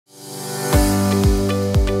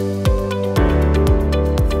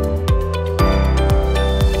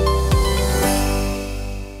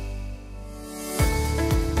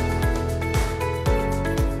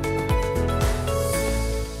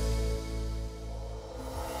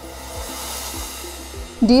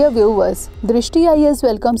Dear viewers, Drishti IAS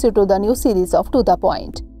welcomes you to the new series of To The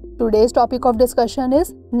Point. Today's topic of discussion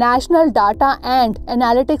is National Data and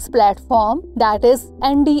Analytics Platform, that is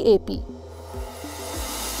NDAP.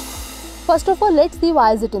 First of all, let's see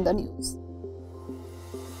why is it in the news.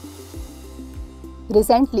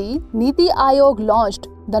 Recently, NITI Aayog launched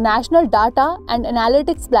the National Data and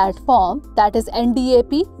Analytics Platform, that is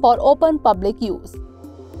NDAP, for open public use.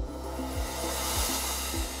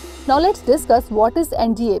 Now let's discuss what is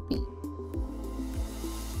NDAP.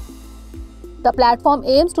 The platform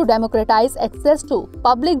aims to democratize access to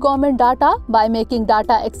public government data by making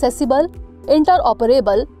data accessible,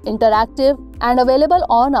 interoperable, interactive, and available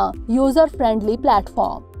on a user-friendly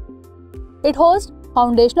platform. It hosts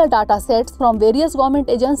foundational datasets from various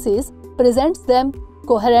government agencies, presents them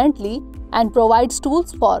coherently, and provides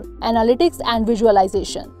tools for analytics and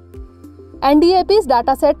visualization. NDAP's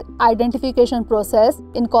dataset identification process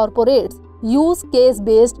incorporates use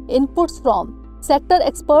case-based inputs from sector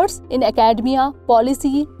experts in academia,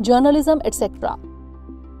 policy, journalism, etc.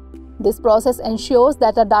 This process ensures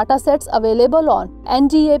that the datasets available on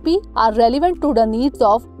NDAP are relevant to the needs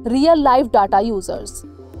of real-life data users.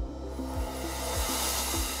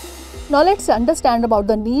 Now let's understand about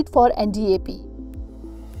the need for NDAP.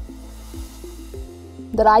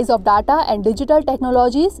 The rise of data and digital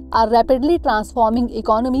technologies are rapidly transforming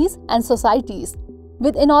economies and societies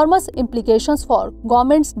with enormous implications for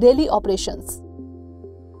government's daily operations.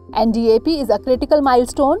 NDAP is a critical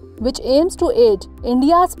milestone which aims to aid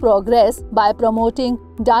India's progress by promoting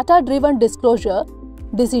data-driven disclosure,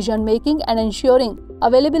 decision-making and ensuring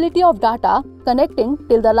availability of data connecting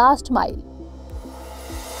till the last mile.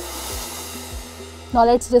 Now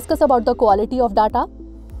let's discuss about the quality of data.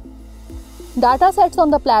 Datasets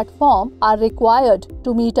on the platform are required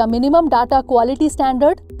to meet a minimum data quality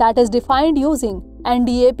standard that is defined using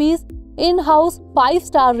NDAP's in-house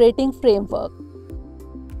 5-star rating framework.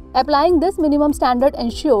 Applying this minimum standard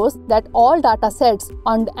ensures that all datasets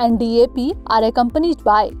on NDAP are accompanied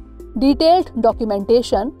by detailed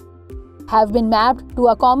documentation, have been mapped to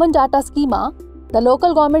a common data schema, the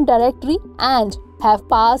local government directory, and have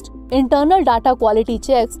passed internal data quality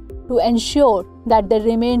checks to ensure that they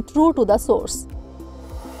remain true to the source.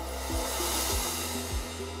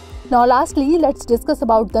 Now lastly, let's discuss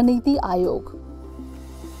about the NITI Ayog.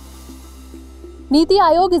 NITI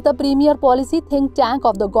Ayog is the premier policy think tank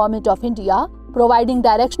of the Government of India, providing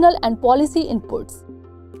directional and policy inputs.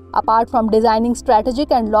 Apart from designing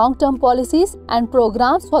strategic and long-term policies and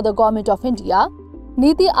programs for the Government of India,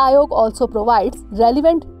 NITI Ayog also provides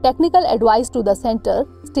relevant technical advice to the centre,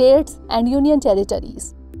 states and union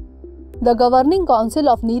territories. The Governing Council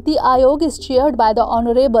of NITI Ayog is chaired by the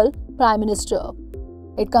Honorable Prime Minister.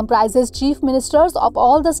 It comprises Chief Ministers of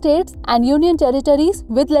all the states and union territories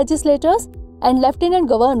with legislators and Lieutenant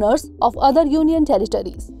Governors of other union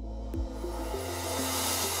territories.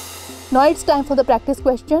 Now it's time for the practice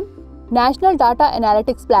question. National Data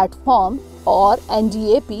Analytics Platform, or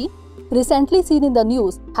NDAP, recently seen in the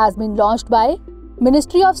news, has been launched by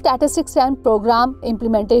Ministry of Statistics and Program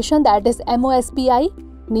Implementation, that is MOSPI,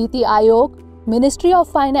 NITI Ayog, Ministry of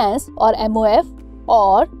Finance or MOF,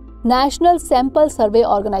 or National Sample Survey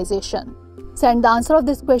Organization. Send the answer of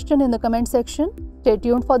this question in the comment section. Stay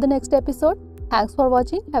tuned for the next episode. Thanks for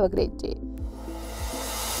watching. Have a great day.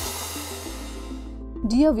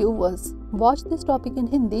 Dear viewers, watch this topic in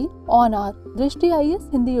Hindi on our Drishti IAS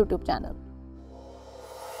Hindi YouTube channel.